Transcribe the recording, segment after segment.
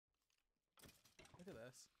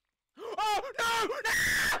this. Oh, no!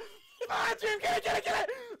 No! Ah, Dream, get it!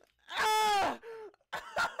 Ah!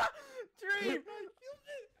 Dream!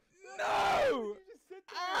 No!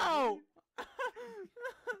 Ow!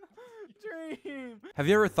 Dream! Have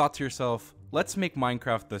you ever thought to yourself, let's make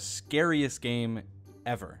Minecraft the scariest game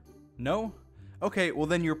ever? No? Okay, well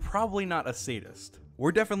then you're probably not a sadist.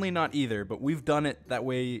 We're definitely not either, but we've done it that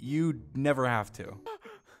way you never have to.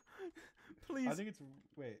 Please. I think it's,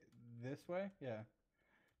 wait, this way? Yeah.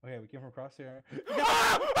 Okay, we came from across here.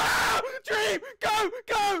 Dream!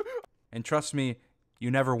 Go! And trust me, you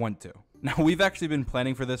never want to. Now, we've actually been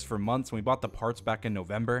planning for this for months, and we bought the parts back in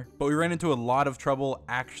November, but we ran into a lot of trouble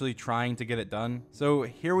actually trying to get it done. So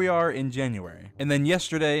here we are in January. And then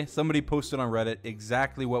yesterday, somebody posted on Reddit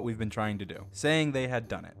exactly what we've been trying to do, saying they had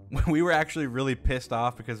done it. We were actually really pissed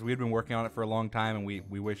off because we had been working on it for a long time, and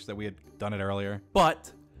we wished that we had done it earlier.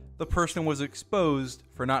 But the person was exposed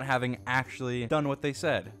for not having actually done what they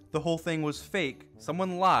said. The whole thing was fake.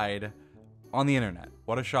 Someone lied on the internet.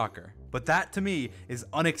 What a shocker. But that to me is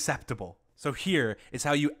unacceptable. So here is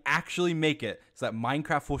how you actually make it so that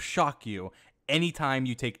Minecraft will shock you anytime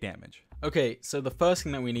you take damage. Okay, so the first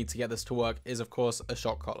thing that we need to get this to work is of course a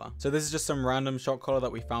shock collar. So this is just some random shock collar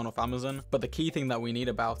that we found off Amazon, but the key thing that we need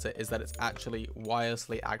about it is that it's actually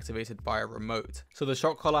wirelessly activated by a remote. So the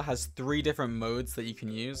shock collar has 3 different modes that you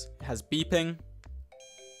can use. It has beeping,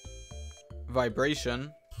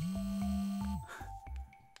 vibration,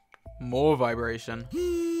 more vibration,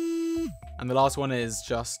 and the last one is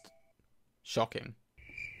just shocking.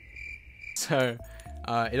 So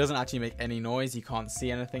it doesn't actually make any noise, you can't see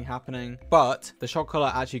anything happening, but the shock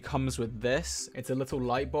collar actually comes with this. It's a little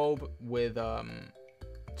light bulb with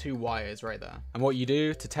 2 wires right there. And what you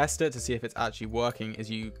do to test it to see if it's actually working is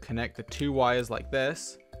you connect the 2 wires like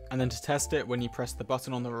this, and then to test it, when you press the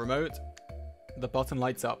button on the remote, the button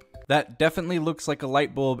lights up. That definitely looks like a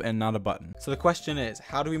light bulb and not a button. So the question is,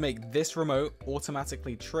 how do we make this remote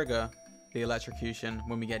automatically trigger the electrocution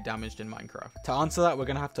when we get damaged in Minecraft? To answer that, we're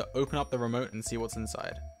gonna have to open up the remote and see what's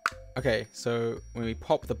inside. Okay, so when we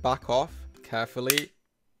pop the back off carefully,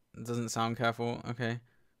 it doesn't sound careful. Okay, it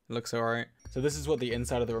looks alright. So this is what the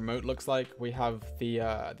inside of the remote looks like. We have the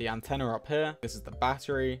antenna up here. This is the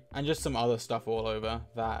battery and just some other stuff all over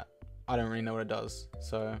that I don't really know what it does.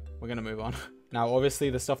 So we're gonna move on. Now, obviously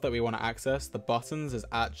the stuff that we want to access, the buttons, is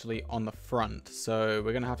actually on the front. So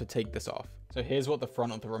we're gonna have to take this off. So here's what the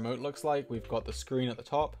front of the remote looks like. We've got the screen at the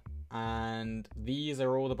top, and these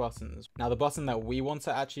are all the buttons. Now the button that we want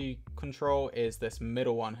to actually control is this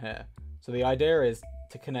middle one here. So the idea is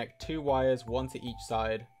to connect 2 wires, 1 to each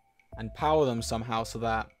side, and power them somehow so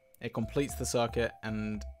that it completes the circuit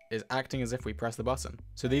and is acting as if we press the button.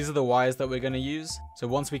 So these are the wires that we're going to use. So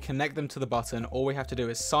once we connect them to the button, all we have to do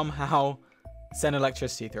is somehow send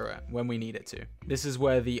electricity through it when we need it to. This is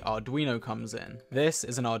where the Arduino comes in. This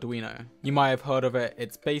is an Arduino. You might have heard of it.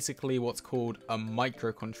 It's basically what's called a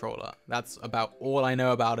microcontroller. That's about all I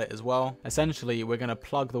know about it as well. Essentially, we're gonna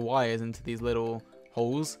plug the wires into these little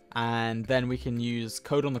holes, and then we can use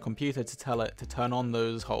code on the computer to tell it to turn on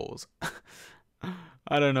those holes.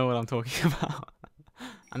 I don't know what I'm talking about.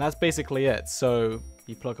 And that's basically it. So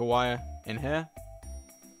you plug a wire in here.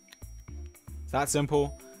 It's that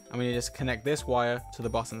simple. And we just connect this wire to the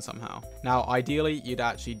button somehow. Now, ideally, you'd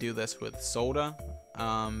actually do this with solder,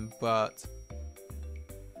 but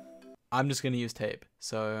I'm just going to use tape.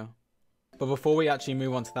 But before we actually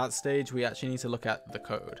move on to that stage, we actually need to look at the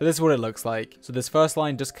code. So this is what it looks like. So this first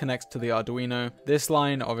line just connects to the Arduino. This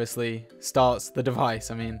line obviously starts the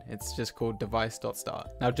device. I mean, it's just called device.start.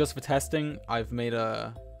 Now, just for testing, I've made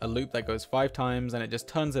a loop that goes 5 times and it just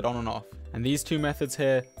turns it on and off. And these 2 methods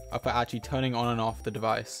here are for actually turning on and off the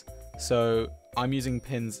device. So I'm using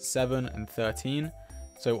pins 7 and 13.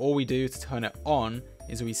 So all we do to turn it on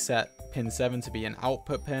is we set pin 7 to be an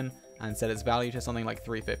output pin and set its value to something like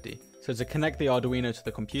 350. So to connect the Arduino to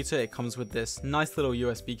the computer, it comes with this nice little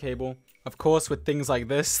USB cable. Of course, with things like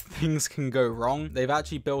this, things can go wrong. They've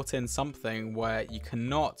actually built in something where you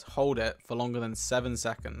cannot hold it for longer than 7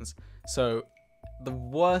 seconds. So the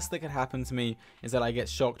worst that could happen to me is that I get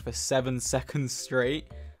shocked for 7 seconds straight,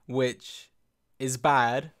 which is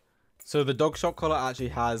bad. So the dog shock collar actually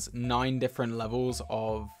has 9 different levels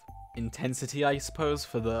of intensity, I suppose,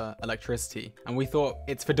 for the electricity. And we thought,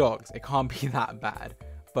 it's for dogs, it can't be that bad.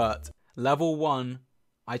 But level 1,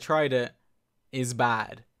 I tried it, is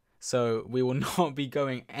bad. So we will not be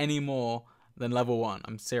going any more than level 1.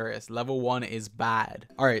 I'm serious. Level 1 is bad.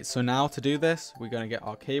 Alright, so now to do this, we're going to get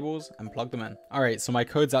our cables and plug them in. Alright, so my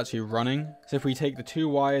code's actually running. So if we take the 2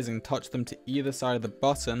 wires and touch them to either side of the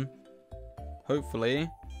button, hopefully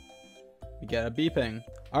we get a beeping.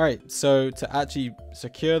 All right, so to actually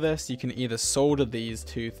secure this, you can either solder these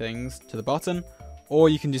two things to the button, or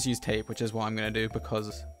you can just use tape, which is what I'm gonna do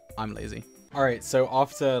because I'm lazy. All right, so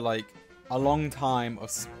after like a long time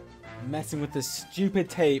of messing with this stupid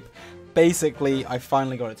tape, basically I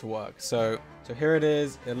finally got it to work. So here it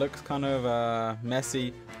is. It looks kind of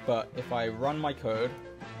messy, but if I run my code,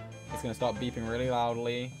 it's gonna start beeping really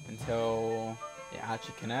loudly until it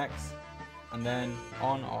actually connects, and then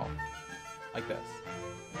on off like this.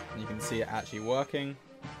 And you can see it actually working.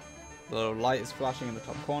 The little light is flashing in the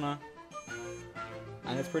top corner,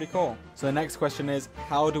 and it's pretty cool. So the next question is,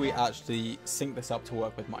 how do we actually sync this up to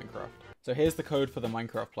work with Minecraft? So here's the code for the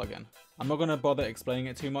Minecraft plugin. I'm not going to bother explaining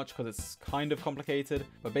it too much because it's kind of complicated,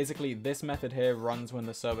 but basically this method here runs when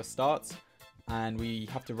the server starts, and we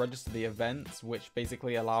have to register the events, which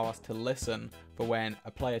basically allow us to listen for when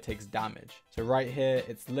a player takes damage. So right here,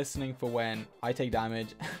 it's listening for when I take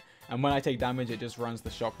damage, and when I take damage, it just runs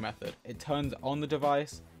the shock method. It turns on the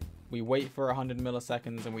device, we wait for 100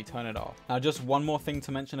 milliseconds, and we turn it off. Now, just one more thing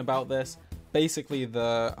to mention about this. Basically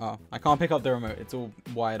I can't pick up the remote, it's all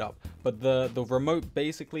wired up, but the remote,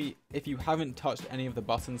 basically, if you haven't touched any of the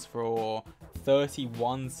buttons for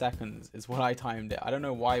 31 seconds is what I timed it. I don't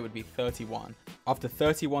know why it would be 31. After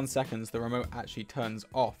 31 seconds, the remote actually turns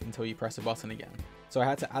off until you press a button again. So I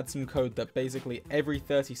had to add some code that basically every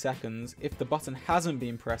 30 seconds, if the button hasn't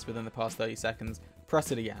been pressed within the past 30 seconds,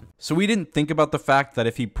 press it again. So we didn't think about the fact that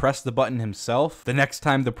if he pressed the button himself, the next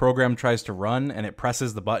time the program tries to run and it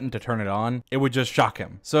presses the button to turn it on, it would just shock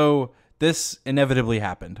him. So this inevitably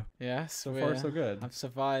happened. Yeah, so far so good. I've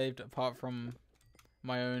survived apart from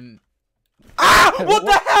my own... Ah! What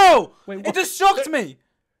the hell? Wait, It what? just shocked me!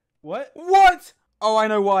 What? What? Oh, I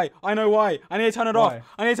know why. I know why. I need to turn it off. Why?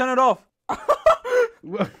 I need to turn it off.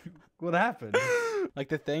 What happened? Like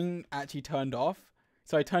the thing actually turned off.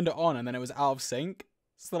 So I turned it on and then it was out of sync.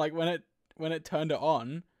 So like when it turned it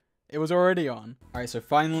on, it was already on. Alright, so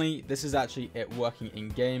finally, this is actually it working in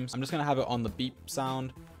games. I'm just gonna have it on the beep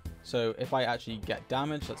sound. So if I actually get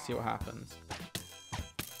damaged, let's see what happens.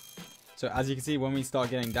 So as you can see, when we start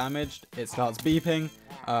getting damaged, it starts beeping.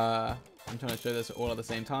 I'm trying to show this all at the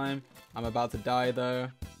same time. I'm about to die though.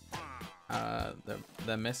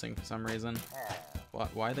 They're missing for some reason.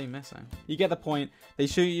 Why are they missing? You get the point. They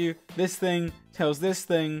shoot you. This thing tells this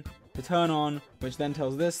thing to turn on, which then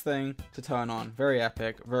tells this thing to turn on. Very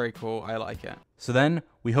epic. Very cool. I like it. So then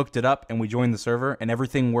we hooked it up and we joined the server and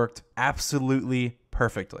everything worked absolutely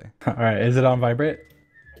perfectly. All right, is it on vibrate?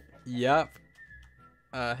 Yep.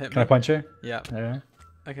 Hit me. Can I punch you? Yep. Yeah.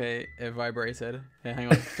 Okay, it vibrated. Okay, hang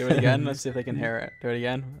on. Do it again. Let's see if they can hear it. Do it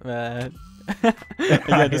again.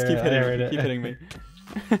 Yeah, just keep hitting me. Keep hitting me.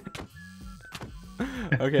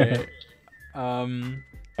 Okay. All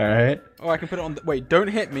right. Oh, I can put it on. Wait, don't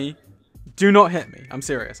hit me. Do not hit me. I'm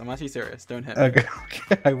serious. I'm actually serious. Don't hit me. Okay.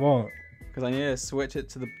 Okay. I won't. Because I need to switch it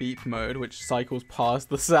to the beep mode, which cycles past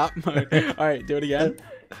the zap mode. All right, do it again.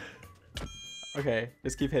 Okay,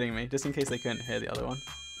 just keep hitting me, just in case they couldn't hear the other one.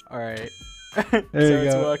 All right. So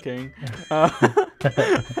it's working.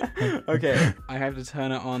 Okay, I have to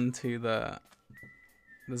turn it on to the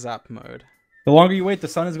zap mode. The longer you wait, the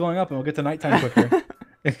sun is going up, and we'll get to nighttime quicker.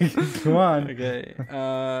 Come on. Okay.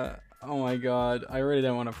 Oh my god, I really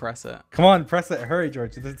don't want to press it. Come on, press it. Hurry,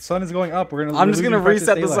 George. The sun is going up. I'm just gonna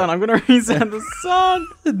reset the sun. I'm gonna reset the sun.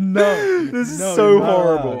 No. This is no, so you're not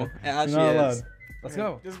horrible. allowed. It actually You're not is. allowed. Let's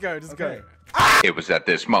go. Just go. Just Okay. go. It was at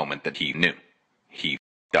this moment that he knew. He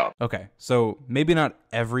f***ed up. Okay, so maybe not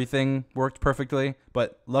everything worked perfectly,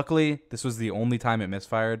 but luckily this was the only time it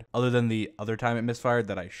misfired, other than the other time it misfired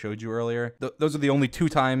that I showed you earlier. Those are the only two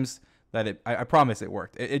times that I promise it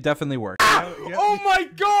worked. It definitely worked. Oh my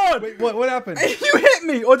god! Wait, what happened? You hit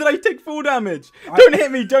me, or did I take full damage? Don't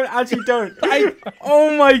hit me. Don't actually don't.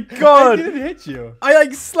 Oh my I god! didn't hit you. I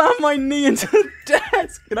like slammed my knee into the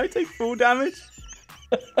desk. Can I take full damage?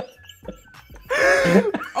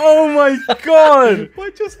 Oh my god!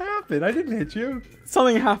 What just happened? I didn't hit you.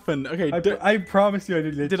 Something happened. Okay. I promise you I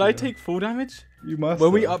didn't hit you. Did I take full damage? You must. Were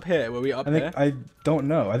we have. up here? Were we up I here? think I don't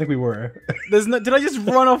know. I think we were. There's no. Did I just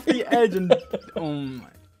run off the edge and? Oh my.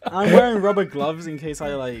 I'm wearing rubber gloves in case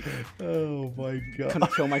I like Oh my god. can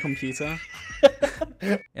kill my computer.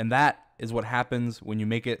 And that is what happens when you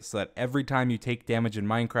make it so that every time you take damage in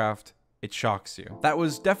Minecraft, it shocks you. That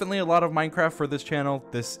was definitely a lot of Minecraft for this channel.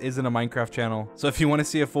 This isn't a Minecraft channel. So if you want to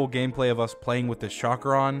see a full gameplay of us playing with this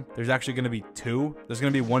shocker on, there's actually going to be two. There's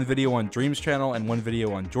going to be one video on Dream's channel and one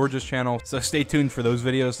video on George's channel. So stay tuned for those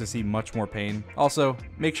videos to see much more pain. Also,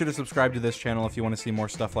 make sure to subscribe to this channel if you want to see more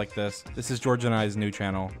stuff like this. This is George and I's new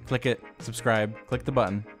channel. Click it, subscribe, click the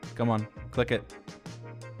button. Come on, click it.